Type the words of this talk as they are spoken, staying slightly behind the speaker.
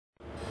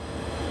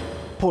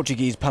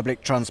Portuguese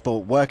public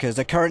transport workers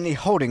are currently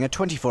holding a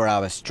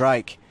 24-hour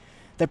strike.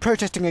 They're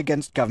protesting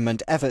against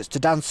government efforts to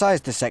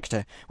downsize the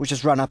sector, which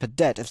has run up a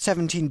debt of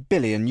 €17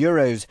 billion,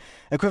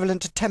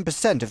 equivalent to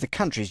 10% of the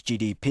country's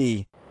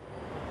GDP.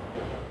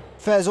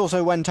 Fares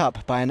also went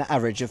up by an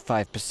average of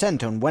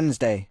 5% on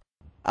Wednesday.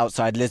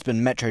 Outside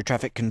Lisbon Metro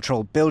traffic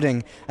control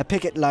building, a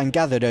picket line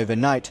gathered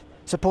overnight,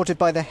 supported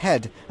by the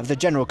head of the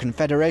General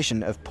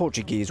Confederation of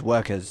Portuguese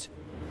workers.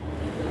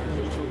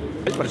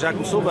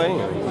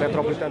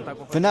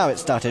 For now it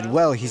started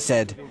well, he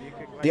said.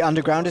 The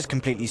underground is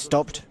completely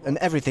stopped and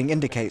everything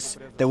indicates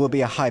there will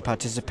be a high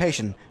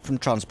participation from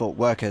transport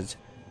workers.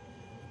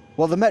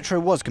 While the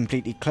metro was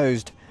completely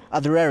closed,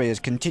 other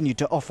areas continued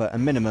to offer a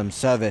minimum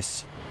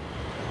service.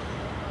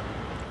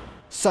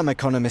 Some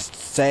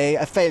economists say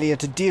a failure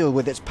to deal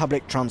with its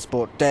public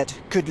transport debt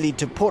could lead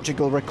to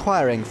Portugal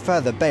requiring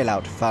further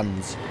bailout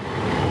funds.